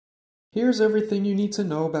Here's everything you need to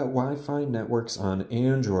know about Wi-Fi networks on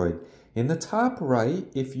Android. In the top right,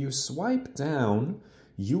 if you swipe down,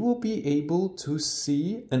 you will be able to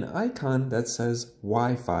see an icon that says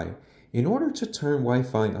Wi-Fi. In order to turn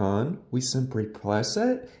Wi-Fi on, we simply press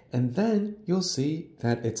it, and then you'll see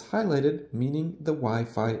that it's highlighted, meaning the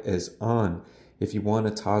Wi-Fi is on. If you want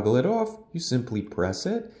to toggle it off, you simply press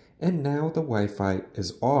it, and now the Wi-Fi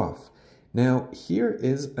is off. Now, here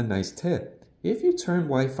is a nice tip. If you turn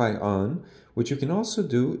Wi-Fi on, what you can also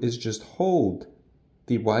do is just hold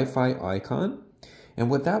the Wi-Fi icon,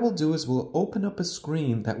 and what that will do is will open up a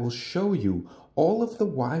screen that will show you all of the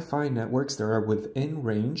Wi-Fi networks that are within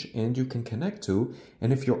range and you can connect to,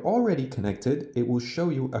 and if you're already connected, it will show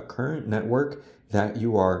you a current network that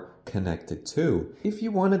you are connected to. If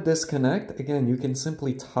you want to disconnect, again, you can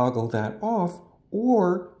simply toggle that off,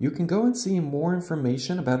 or you can go and see more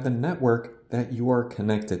information about the network that you are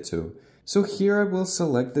connected to. So here I will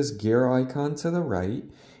select this gear icon to the right,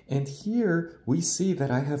 and here we see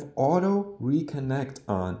that I have auto reconnect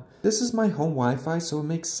on. This is my home Wi-Fi, so it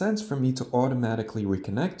makes sense for me to automatically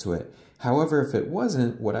reconnect to it. However, if it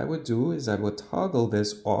wasn't, what I would do is I would toggle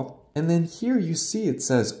this off, and then here you see it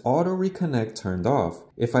says auto reconnect turned off.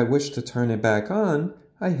 If I wish to turn it back on,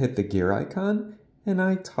 I hit the gear icon and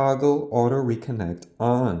I toggle auto reconnect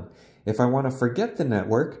on. If I want to forget the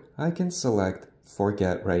network, I can select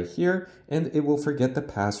forget right here, and it will forget the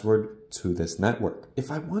password to this network.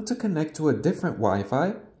 If I want to connect to a different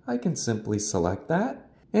Wi-Fi, I can simply select that.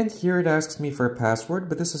 And here it asks me for a password,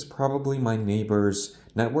 but this is probably my neighbor's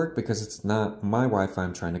network because it's not my Wi-Fi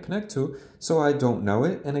I'm trying to connect to, so I don't know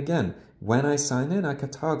it. And again, when I sign in, I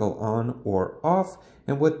could toggle on or off.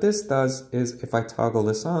 And what this does is if I toggle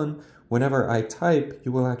this on, whenever I type,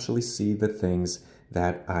 you will actually see the things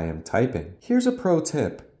that I am typing. Here's a pro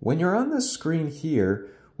tip. When you're on the screen here,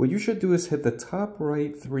 what you should do is hit the top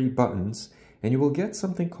right 3 buttons, and you will get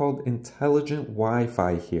something called Intelligent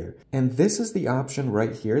Wi-Fi here. And this is the option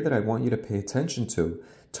right here that I want you to pay attention to.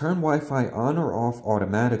 Turn Wi-Fi on or off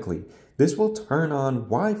automatically. This will turn on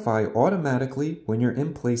Wi-Fi automatically when you're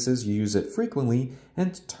in places you use it frequently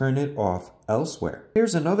and turn it off elsewhere.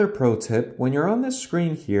 Here's another pro tip. When you're on this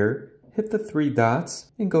screen here, hit the 3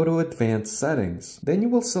 dots and go to Advanced Settings. Then you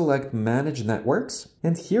will select Manage Networks,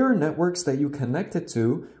 and here are networks that you connected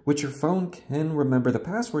to, which your phone can remember the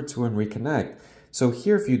password to and reconnect. So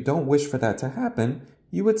here, if you don't wish for that to happen,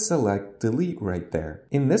 you would select Delete right there.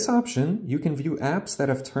 In this option, you can view apps that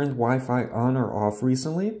have turned Wi-Fi on or off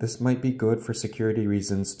recently. This might be good for security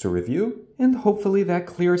reasons to review, and hopefully that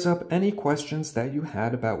clears up any questions that you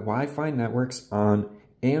had about Wi-Fi networks on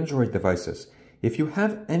Android devices. If you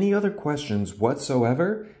have any other questions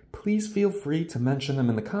whatsoever, please feel free to mention them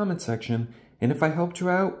in the comment section, and if I helped you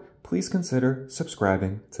out, please consider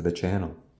subscribing to the channel.